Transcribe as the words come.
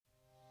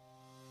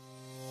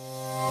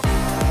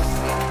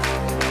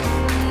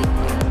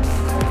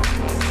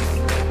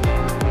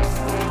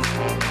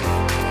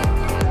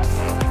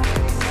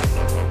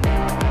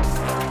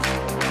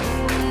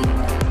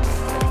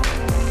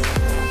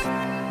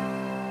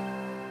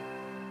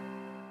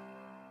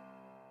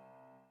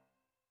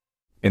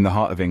In the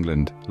heart of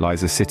England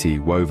lies a city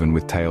woven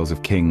with tales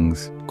of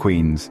kings,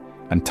 queens,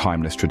 and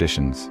timeless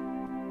traditions,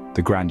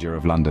 the grandeur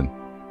of London.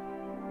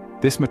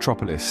 This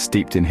metropolis,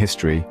 steeped in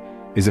history,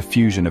 is a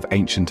fusion of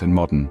ancient and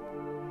modern,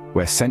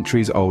 where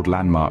centuries-old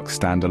landmarks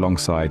stand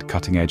alongside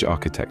cutting-edge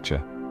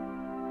architecture.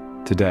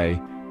 Today,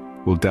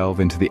 we'll delve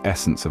into the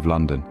essence of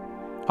London,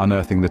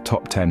 unearthing the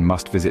top 10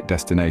 must-visit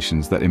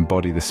destinations that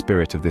embody the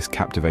spirit of this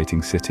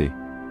captivating city.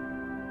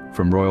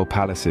 From royal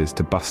palaces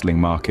to bustling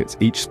markets,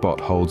 each spot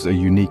holds a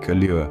unique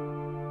allure.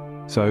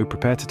 So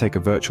prepare to take a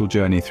virtual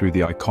journey through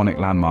the iconic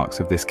landmarks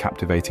of this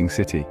captivating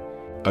city.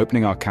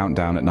 Opening our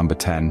countdown at number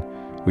 10,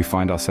 we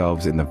find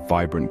ourselves in the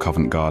vibrant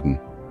Covent Garden.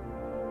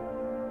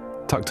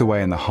 Tucked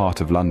away in the heart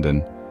of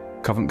London,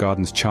 Covent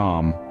Garden's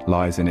charm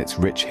lies in its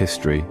rich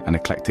history and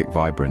eclectic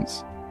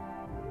vibrance.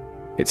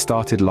 It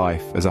started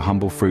life as a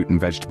humble fruit and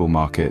vegetable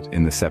market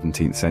in the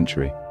 17th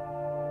century.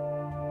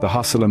 The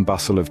hustle and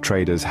bustle of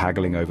traders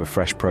haggling over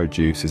fresh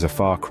produce is a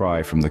far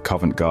cry from the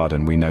Covent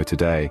Garden we know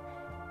today,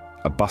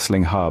 a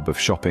bustling hub of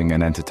shopping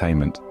and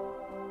entertainment.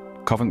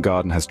 Covent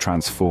Garden has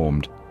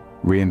transformed,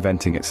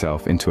 reinventing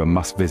itself into a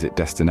must-visit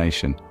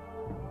destination.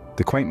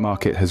 The quaint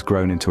market has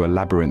grown into a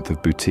labyrinth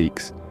of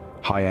boutiques,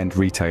 high-end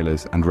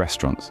retailers and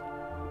restaurants.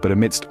 But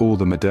amidst all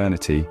the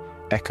modernity,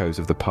 echoes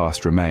of the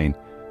past remain,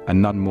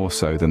 and none more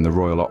so than the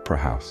Royal Opera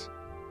House.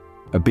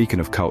 A beacon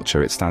of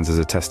culture, it stands as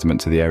a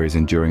testament to the area's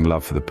enduring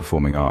love for the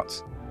performing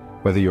arts.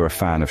 Whether you're a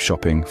fan of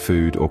shopping,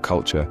 food, or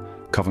culture,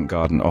 Covent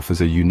Garden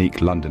offers a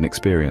unique London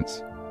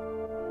experience.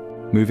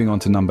 Moving on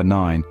to number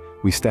 9,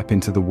 we step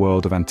into the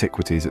world of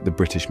antiquities at the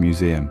British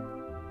Museum.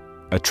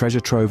 A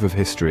treasure trove of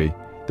history,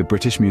 the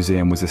British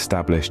Museum was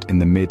established in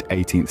the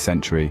mid-18th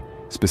century,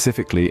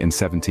 specifically in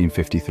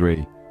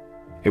 1753.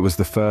 It was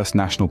the first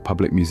national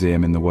public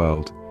museum in the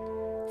world,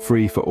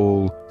 free for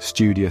all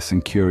studious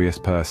and curious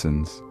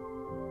persons.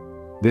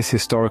 This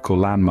historical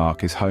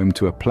landmark is home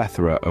to a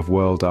plethora of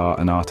world art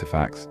and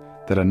artifacts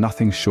that are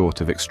nothing short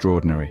of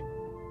extraordinary.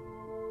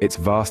 Its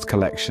vast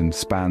collection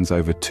spans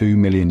over 2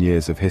 million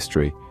years of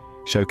history,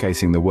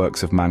 showcasing the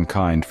works of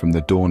mankind from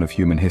the dawn of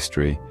human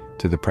history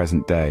to the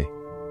present day.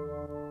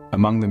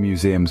 Among the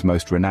museum's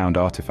most renowned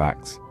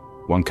artifacts,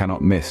 one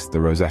cannot miss the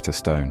Rosetta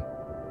Stone.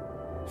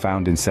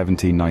 Found in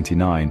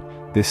 1799,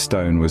 this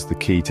stone was the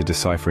key to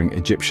deciphering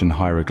Egyptian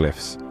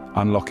hieroglyphs,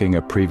 unlocking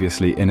a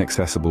previously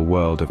inaccessible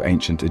world of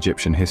ancient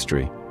Egyptian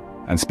history.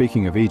 And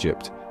speaking of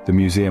Egypt, the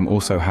museum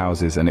also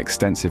houses an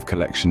extensive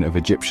collection of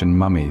Egyptian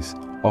mummies,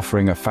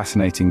 offering a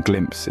fascinating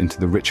glimpse into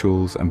the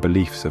rituals and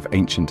beliefs of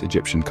ancient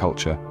Egyptian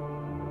culture.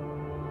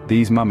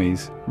 These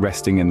mummies,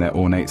 resting in their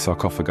ornate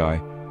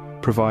sarcophagi,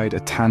 provide a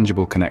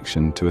tangible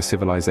connection to a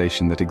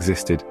civilization that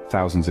existed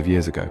thousands of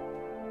years ago.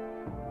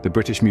 The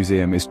British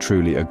Museum is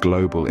truly a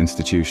global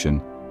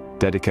institution,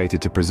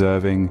 dedicated to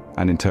preserving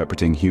and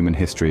interpreting human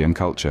history and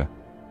culture.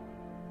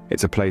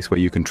 It's a place where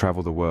you can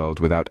travel the world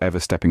without ever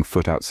stepping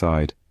foot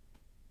outside.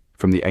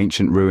 From the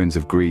ancient ruins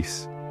of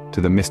Greece to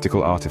the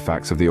mystical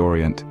artifacts of the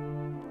Orient,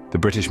 the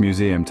British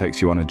Museum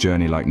takes you on a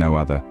journey like no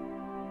other.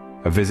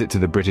 A visit to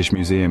the British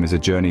Museum is a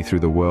journey through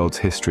the world's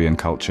history and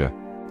culture.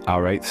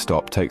 Our 8th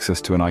stop takes us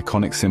to an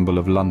iconic symbol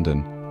of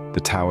London,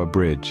 the Tower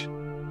Bridge.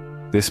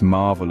 This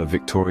marvel of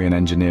Victorian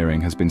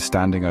engineering has been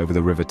standing over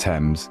the River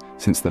Thames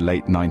since the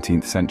late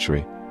 19th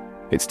century.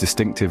 Its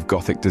distinctive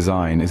Gothic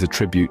design is a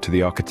tribute to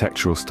the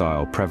architectural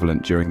style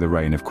prevalent during the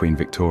reign of Queen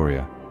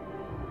Victoria.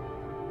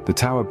 The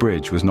Tower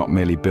Bridge was not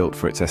merely built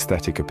for its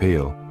aesthetic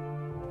appeal.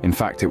 In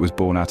fact, it was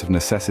born out of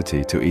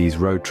necessity to ease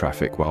road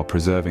traffic while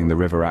preserving the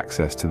river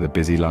access to the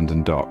busy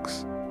London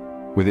docks.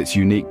 With its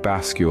unique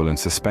bascule and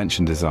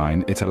suspension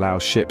design, it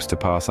allows ships to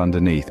pass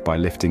underneath by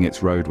lifting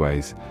its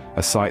roadways,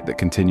 a sight that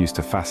continues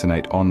to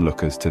fascinate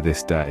onlookers to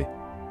this day.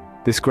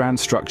 This grand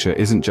structure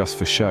isn't just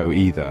for show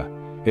either.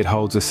 It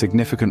holds a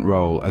significant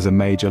role as a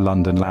major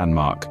London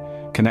landmark,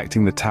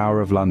 connecting the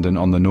Tower of London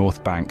on the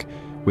north bank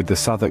with the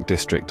Southwark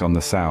district on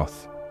the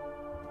south.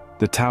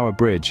 The Tower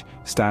Bridge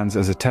stands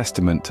as a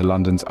testament to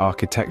London's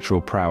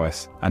architectural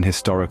prowess and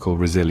historical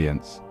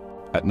resilience.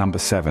 At number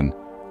 7,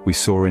 we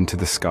soar into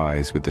the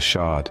skies with the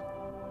Shard.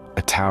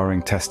 A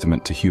towering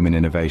testament to human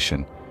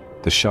innovation,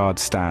 the Shard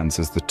stands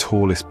as the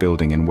tallest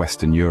building in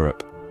Western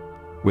Europe.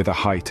 With a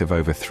height of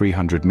over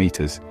 300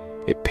 meters,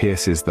 it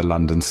pierces the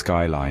London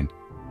skyline.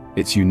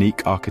 Its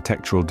unique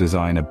architectural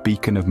design a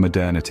beacon of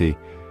modernity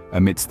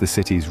amidst the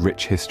city's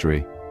rich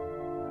history.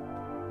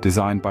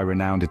 Designed by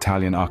renowned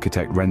Italian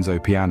architect Renzo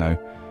Piano,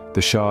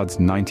 the Shard's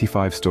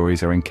 95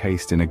 stories are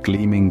encased in a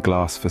gleaming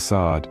glass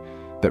facade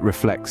that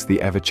reflects the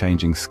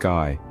ever-changing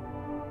sky,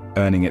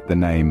 earning it the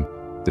name,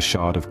 the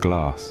Shard of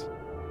Glass.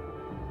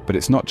 But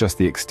it's not just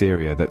the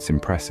exterior that's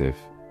impressive.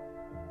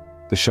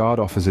 The Shard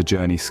offers a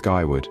journey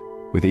skyward,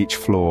 with each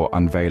floor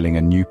unveiling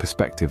a new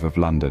perspective of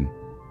London.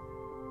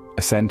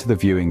 Ascend to the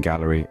viewing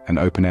gallery and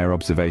open-air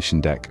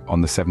observation deck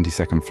on the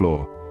 72nd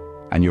floor,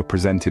 and you're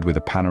presented with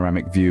a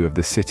panoramic view of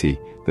the city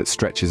that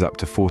stretches up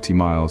to 40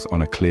 miles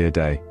on a clear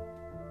day.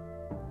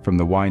 From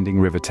the winding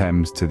River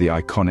Thames to the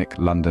iconic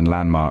London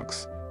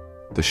landmarks,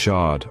 the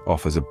Shard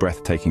offers a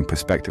breathtaking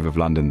perspective of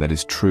London that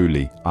is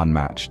truly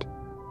unmatched.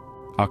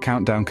 Our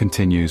countdown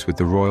continues with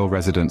the royal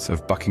residence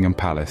of Buckingham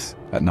Palace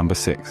at number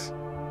 6.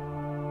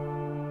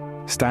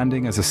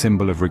 Standing as a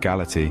symbol of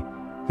regality,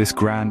 this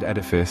grand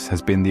edifice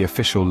has been the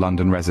official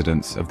London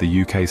residence of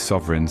the UK's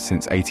sovereign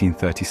since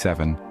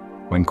 1837,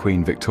 when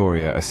Queen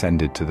Victoria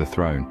ascended to the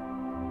throne.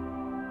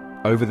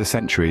 Over the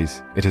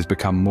centuries, it has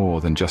become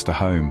more than just a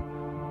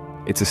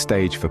home. It's a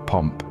stage for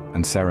pomp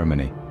and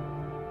ceremony,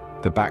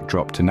 the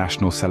backdrop to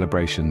national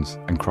celebrations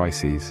and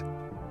crises.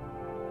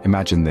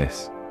 Imagine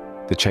this,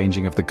 the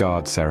changing of the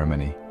guard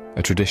ceremony,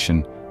 a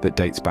tradition that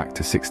dates back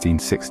to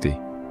 1660.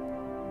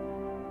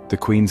 The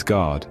Queen's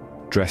Guard,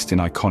 dressed in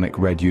iconic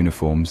red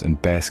uniforms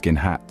and bearskin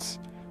hats,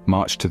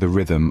 marched to the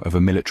rhythm of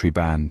a military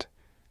band,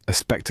 a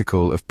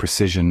spectacle of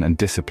precision and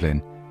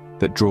discipline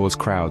that draws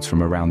crowds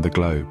from around the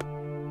globe.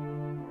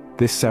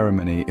 This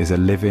ceremony is a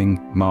living,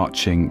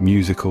 marching,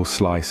 musical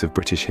slice of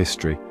British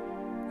history,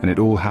 and it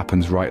all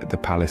happens right at the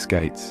palace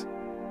gates.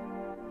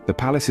 The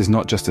palace is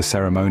not just a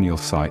ceremonial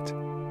site,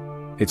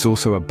 it's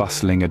also a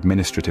bustling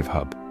administrative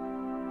hub.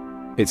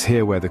 It's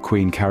here where the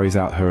Queen carries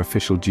out her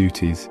official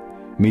duties,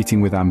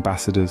 meeting with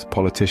ambassadors,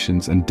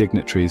 politicians, and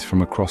dignitaries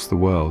from across the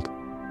world.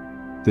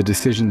 The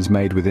decisions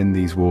made within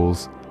these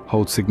walls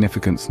hold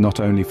significance not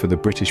only for the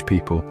British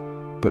people,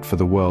 but for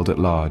the world at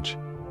large.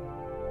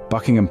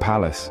 Buckingham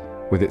Palace,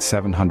 with its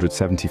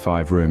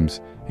 775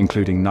 rooms,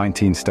 including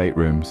 19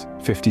 staterooms,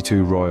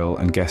 52 royal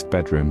and guest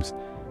bedrooms,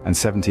 and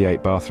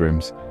 78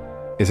 bathrooms,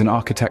 is an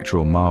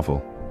architectural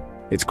marvel.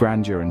 Its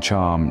grandeur and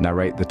charm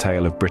narrate the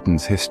tale of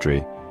Britain's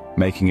history,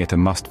 making it a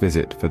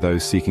must-visit for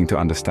those seeking to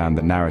understand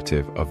the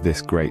narrative of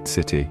this great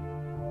city.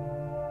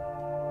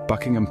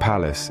 Buckingham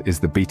Palace is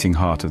the beating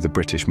heart of the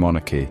British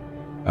monarchy,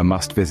 a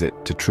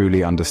must-visit to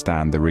truly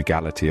understand the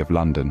regality of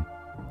London.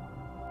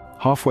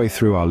 Halfway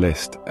through our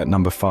list, at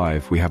number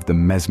 5, we have the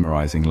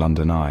mesmerizing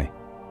London Eye.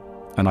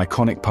 An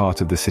iconic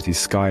part of the city's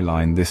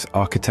skyline, this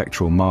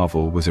architectural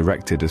marvel was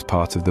erected as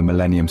part of the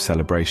Millennium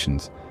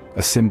celebrations,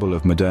 a symbol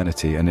of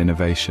modernity and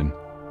innovation.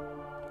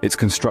 Its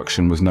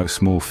construction was no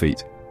small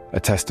feat, a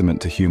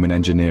testament to human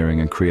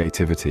engineering and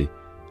creativity,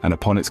 and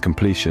upon its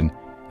completion,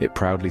 it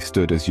proudly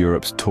stood as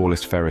Europe's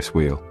tallest Ferris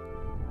wheel.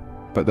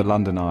 But the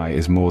London Eye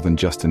is more than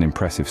just an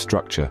impressive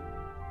structure,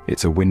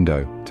 it's a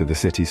window to the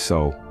city's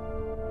soul.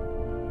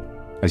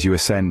 As you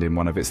ascend in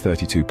one of its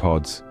 32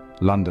 pods,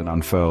 London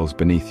unfurls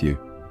beneath you,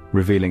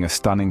 revealing a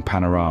stunning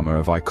panorama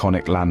of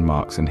iconic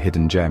landmarks and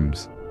hidden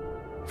gems.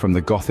 From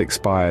the Gothic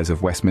spires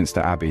of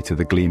Westminster Abbey to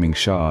the gleaming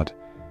Shard,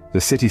 the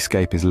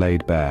cityscape is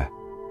laid bare,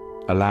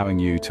 allowing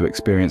you to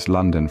experience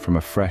London from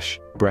a fresh,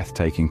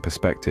 breathtaking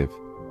perspective.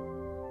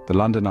 The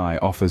London Eye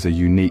offers a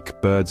unique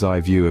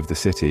bird's-eye view of the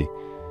city,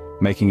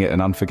 making it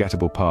an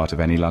unforgettable part of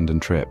any London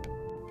trip.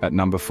 At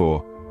number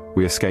 4,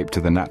 we escape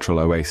to the natural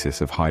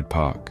oasis of Hyde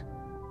Park.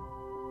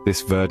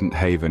 This verdant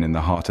haven in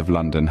the heart of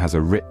London has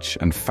a rich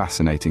and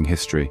fascinating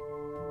history.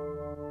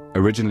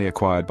 Originally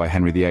acquired by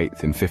Henry VIII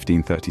in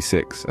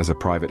 1536 as a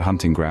private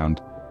hunting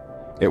ground,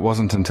 it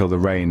wasn't until the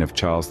reign of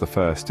Charles I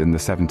in the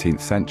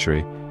 17th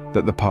century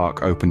that the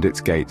park opened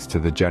its gates to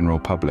the general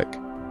public.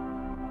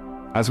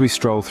 As we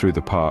stroll through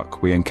the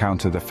park, we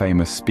encounter the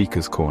famous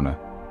Speaker's Corner.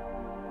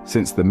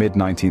 Since the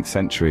mid-19th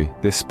century,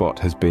 this spot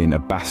has been a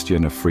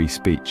bastion of free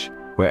speech,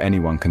 where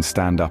anyone can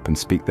stand up and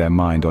speak their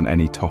mind on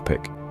any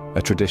topic,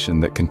 a tradition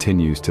that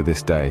continues to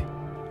this day.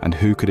 And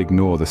who could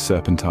ignore the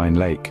Serpentine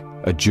Lake,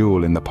 a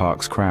jewel in the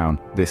park's crown?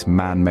 This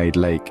man-made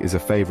lake is a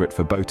favorite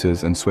for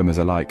boaters and swimmers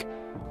alike,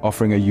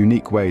 offering a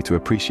unique way to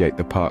appreciate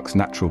the park's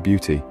natural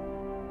beauty.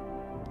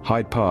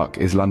 Hyde Park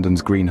is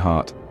London's green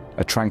heart,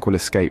 a tranquil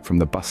escape from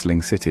the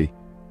bustling city.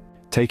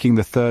 Taking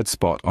the 3rd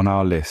spot on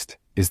our list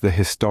is the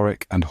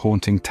historic and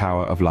haunting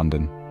Tower of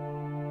London.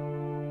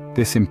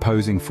 This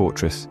imposing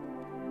fortress,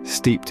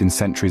 steeped in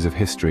centuries of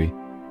history,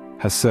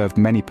 has served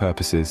many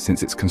purposes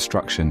since its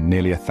construction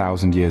nearly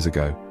 1,000 years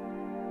ago.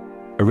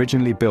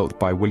 Originally built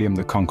by William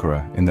the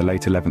Conqueror in the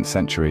late 11th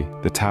century,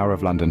 the Tower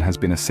of London has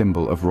been a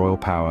symbol of royal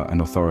power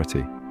and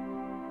authority.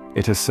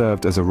 It has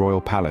served as a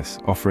royal palace,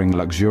 offering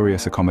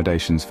luxurious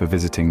accommodations for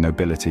visiting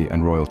nobility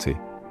and royalty.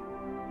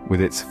 With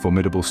its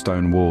formidable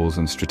stone walls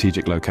and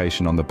strategic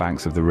location on the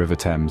banks of the River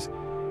Thames,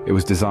 it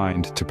was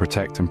designed to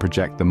protect and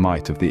project the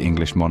might of the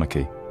English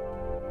monarchy.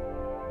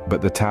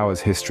 But the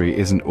Tower's history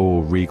isn't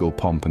all regal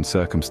pomp and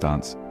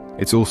circumstance.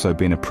 It's also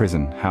been a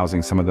prison,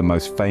 housing some of the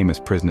most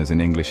famous prisoners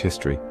in English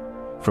history.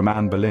 From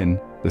Anne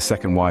Boleyn, the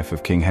second wife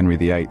of King Henry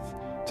VIII,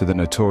 to the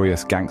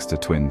notorious gangster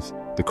twins,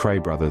 the Cray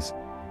brothers,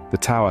 the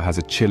Tower has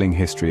a chilling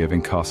history of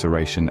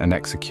incarceration and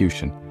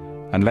execution,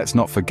 and let's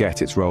not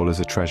forget its role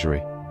as a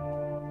treasury.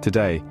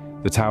 Today,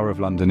 the Tower of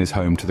London is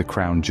home to the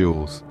Crown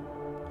Jewels,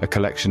 a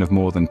collection of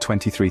more than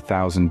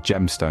 23,000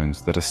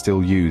 gemstones that are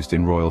still used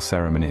in royal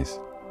ceremonies.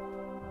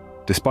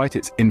 Despite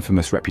its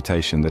infamous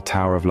reputation, the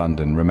Tower of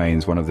London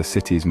remains one of the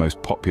city's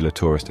most popular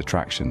tourist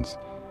attractions,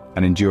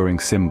 an enduring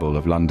symbol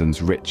of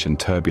London's rich and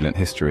turbulent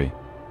history.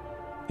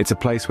 It's a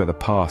place where the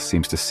past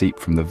seems to seep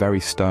from the very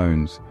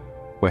stones,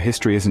 where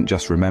history isn't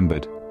just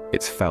remembered,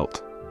 it's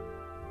felt.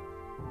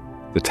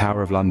 the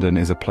Tower of London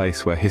is a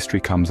place where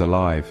history comes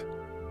alive,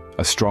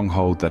 a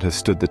stronghold that has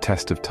stood the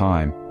test of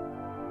time.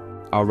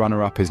 Our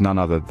runner-up is none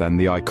other than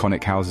the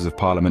iconic Houses of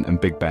Parliament and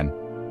Big Ben.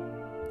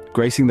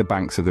 Gracing the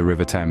banks of the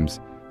River Thames,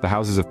 the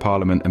Houses of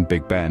Parliament and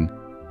Big Ben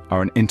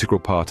are an integral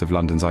part of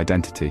London's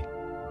identity.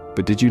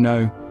 But did you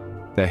know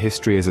their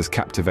history is as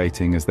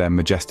captivating as their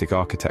majestic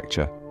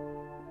architecture?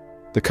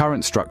 The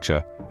current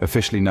structure,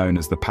 officially known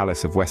as the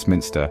Palace of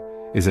Westminster,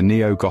 is a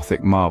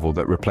neo-Gothic marvel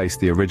that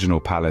replaced the original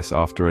palace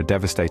after a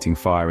devastating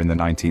fire in the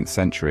 19th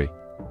century.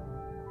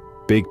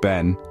 Big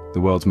Ben, the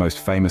world's most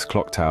famous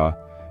clock tower,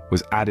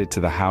 was added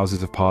to the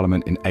Houses of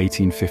Parliament in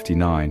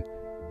 1859.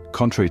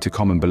 Contrary to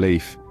common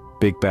belief,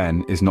 Big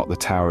Ben is not the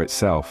tower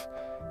itself,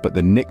 but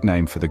the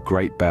nickname for the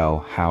great bell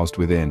housed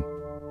within.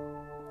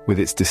 With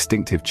its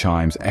distinctive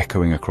chimes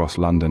echoing across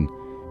London,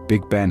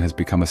 Big Ben has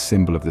become a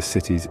symbol of the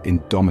city's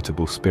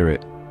indomitable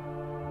spirit.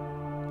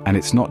 And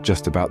it's not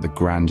just about the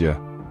grandeur.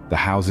 The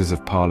Houses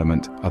of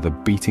Parliament are the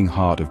beating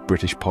heart of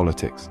British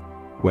politics,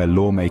 where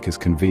lawmakers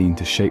convene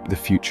to shape the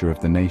future of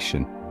the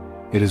nation.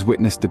 It has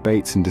witnessed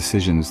debates and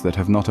decisions that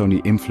have not only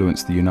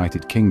influenced the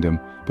United Kingdom,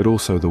 but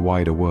also the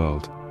wider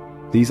world.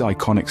 These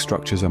iconic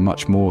structures are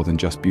much more than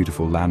just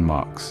beautiful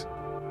landmarks.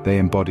 They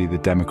embody the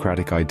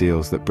democratic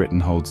ideals that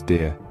Britain holds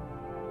dear.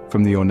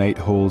 From the ornate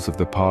halls of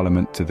the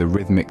Parliament to the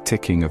rhythmic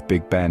ticking of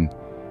Big Ben,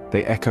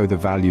 they echo the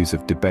values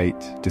of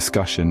debate,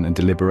 discussion, and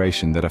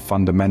deliberation that are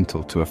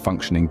fundamental to a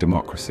functioning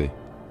democracy.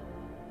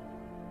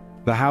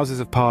 The Houses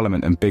of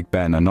Parliament and Big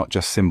Ben are not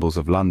just symbols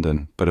of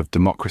London, but of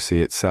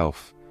democracy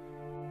itself.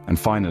 And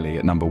finally,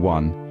 at number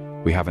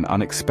 1, we have an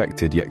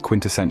unexpected yet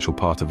quintessential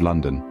part of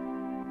London,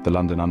 the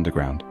London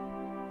Underground.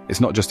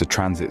 It's not just a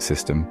transit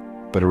system,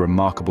 but a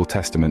remarkable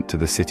testament to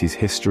the city's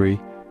history,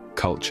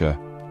 culture,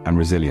 and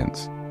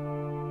resilience.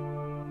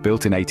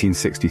 Built in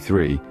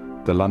 1863,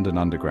 the London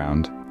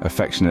Underground,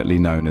 affectionately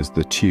known as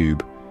the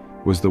Tube,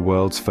 was the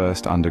world's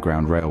first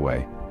underground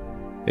railway.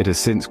 It has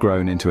since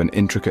grown into an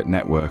intricate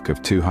network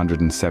of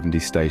 270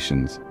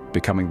 stations,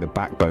 becoming the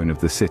backbone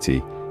of the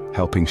city,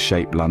 helping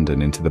shape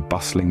London into the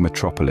bustling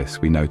metropolis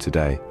we know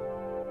today.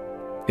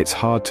 It's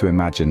hard to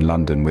imagine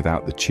London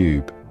without the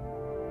Tube.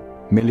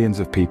 Millions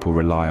of people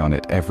rely on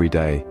it every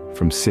day,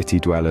 from city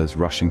dwellers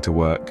rushing to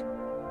work,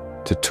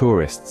 to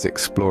tourists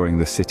exploring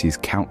the city's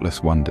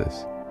countless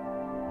wonders.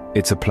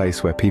 It's a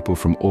place where people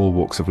from all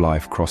walks of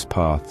life cross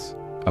paths,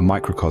 a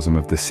microcosm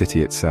of the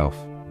city itself.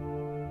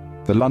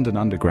 The London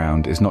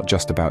Underground is not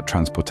just about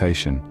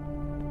transportation.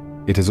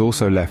 It has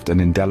also left an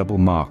indelible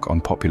mark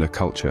on popular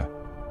culture.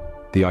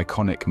 The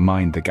iconic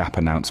 "Mind the Gap"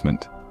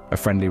 announcement, a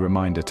friendly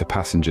reminder to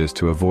passengers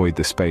to avoid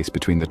the space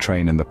between the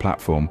train and the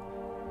platform,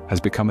 has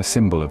become a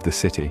symbol of the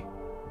city.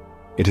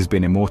 It has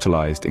been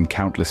immortalized in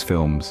countless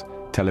films,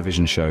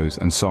 television shows,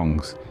 and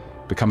songs,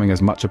 becoming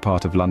as much a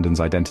part of London's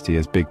identity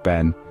as Big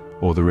Ben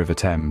or the River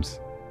Thames.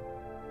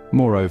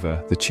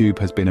 Moreover, the Tube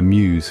has been a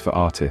muse for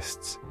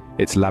artists,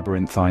 its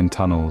labyrinthine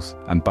tunnels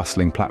and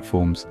bustling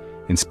platforms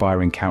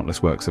inspiring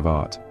countless works of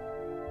art.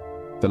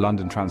 The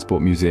London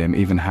Transport Museum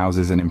even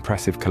houses an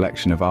impressive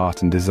collection of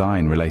art and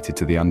design related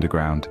to the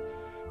Underground,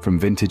 from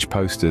vintage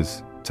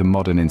posters to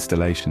modern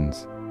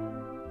installations.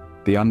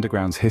 The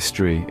Underground's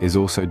history is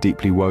also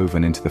deeply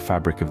woven into the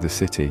fabric of the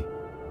city.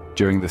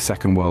 During the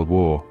Second World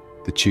War,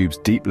 the Tube's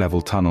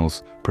deep-level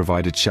tunnels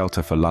provided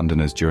shelter for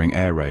Londoners during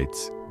air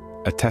raids,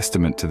 a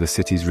testament to the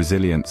city's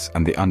resilience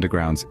and the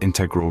Underground's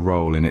integral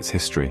role in its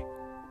history.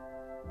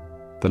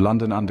 The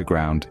London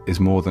Underground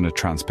is more than a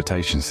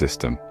transportation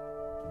system.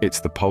 It's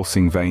the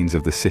pulsing veins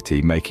of the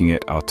city, making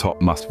it our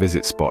top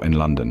must-visit spot in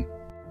London.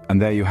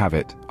 And there you have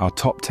it, our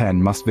top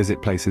 10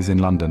 must-visit places in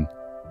London.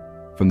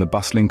 From the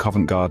bustling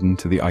Covent Garden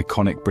to the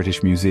iconic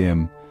British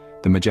Museum,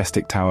 the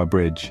Majestic Tower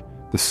Bridge,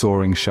 the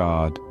soaring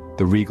Shard,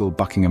 the regal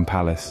Buckingham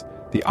Palace,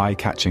 the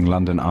eye-catching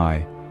London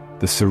Eye,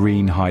 the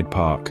serene Hyde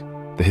Park,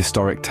 the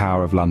historic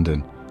Tower of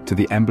London, to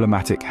the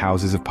emblematic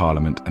Houses of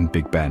Parliament and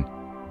Big Ben.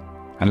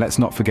 And let's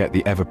not forget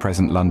the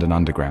ever-present London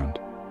Underground.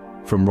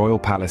 From royal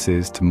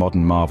palaces to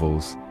modern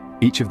marvels,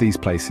 each of these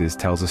places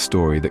tells a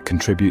story that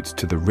contributes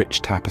to the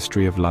rich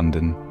tapestry of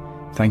London.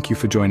 Thank you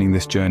for joining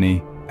this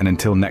journey, and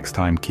until next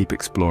time, keep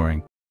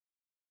exploring.